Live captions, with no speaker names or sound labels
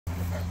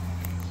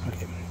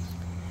Okay,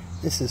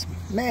 this is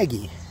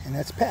Maggie, and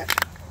that's Patch.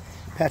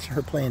 Patch and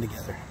her playing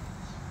together.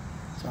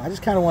 So I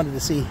just kind of wanted to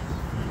see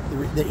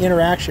the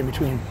interaction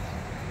between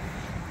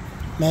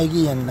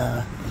Maggie and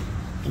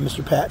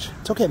Mr. Patch.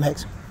 It's okay,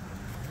 Mags.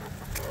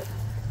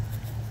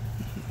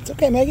 It's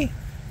okay, Maggie.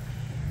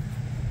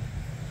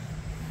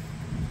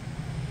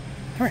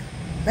 Come here,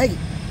 Maggie.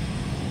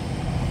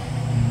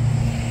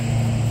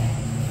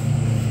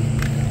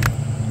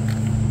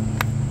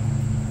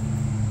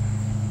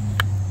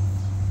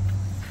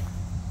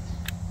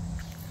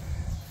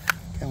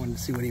 I wanted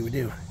to see what he would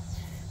do.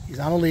 He's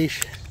on a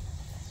leash.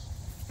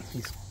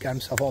 He's got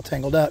himself all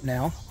tangled up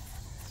now.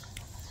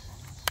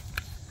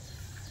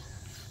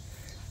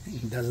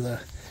 He does the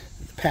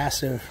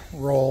passive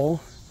roll.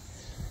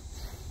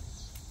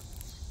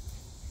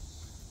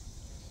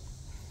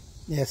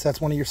 Yes,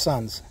 that's one of your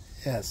sons.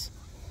 Yes.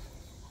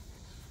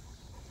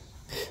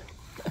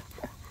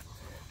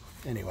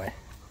 Anyway,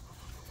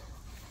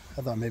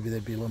 I thought maybe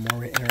there'd be a little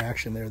more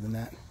interaction there than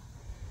that.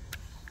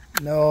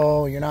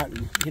 No, you're not.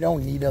 You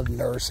don't need a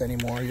nurse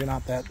anymore. You're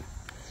not that.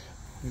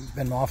 You've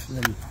been off and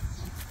then.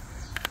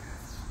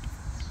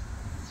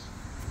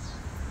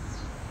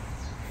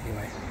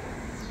 Anyway,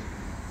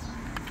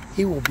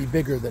 he will be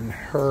bigger than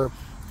her,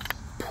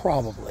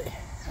 probably.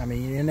 I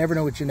mean, you never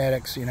know with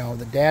genetics. You know,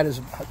 the dad is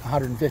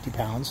 150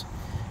 pounds.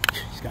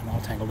 He's gotten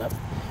all tangled up.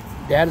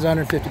 Dad is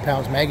 150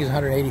 pounds. Maggie's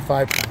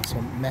 185 pounds.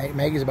 So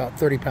Maggie's about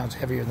 30 pounds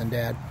heavier than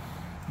Dad.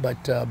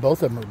 But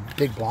both of them are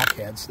big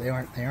blockheads. They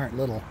aren't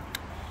little.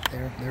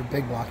 They're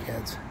big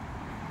blockheads.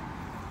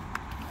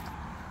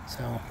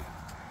 So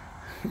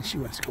she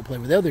wants to go play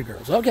with the other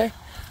girls. Okay,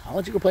 I'll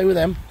let you go play with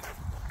them.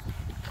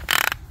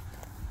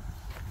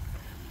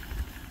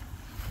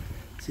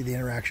 See the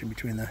interaction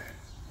between the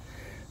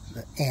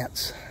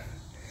aunts.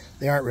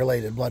 They aren't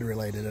related, blood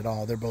related at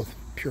all. They're both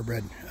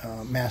purebred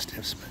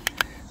mastiffs. But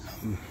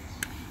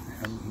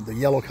the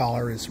yellow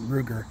collar is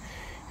Ruger,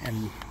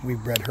 and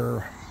we've bred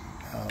her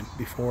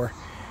before.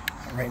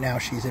 Right now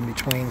she's in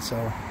between, so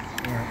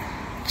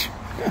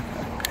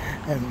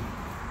and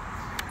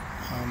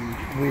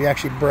we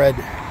actually bred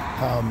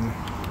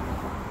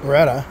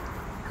Beretta,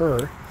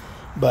 her,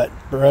 but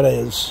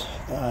Beretta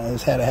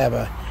has had to have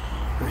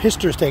her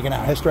hyster's taken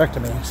out,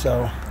 hysterectomy,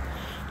 so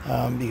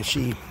because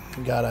she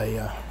got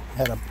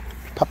had a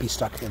puppy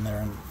stuck in there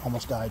and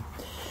almost died.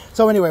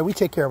 So anyway, we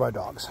take care of our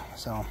dogs.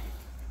 So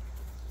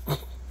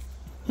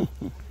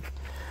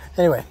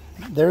anyway,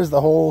 there's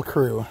the whole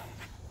crew.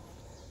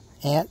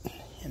 Aunt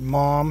and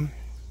Mom.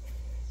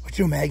 What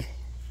you doing, Meg?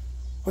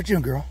 What you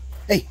doing, girl?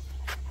 Hey.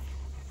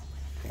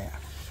 Yeah.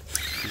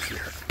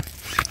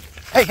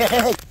 Hey, hey,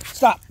 hey, hey.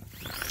 Stop.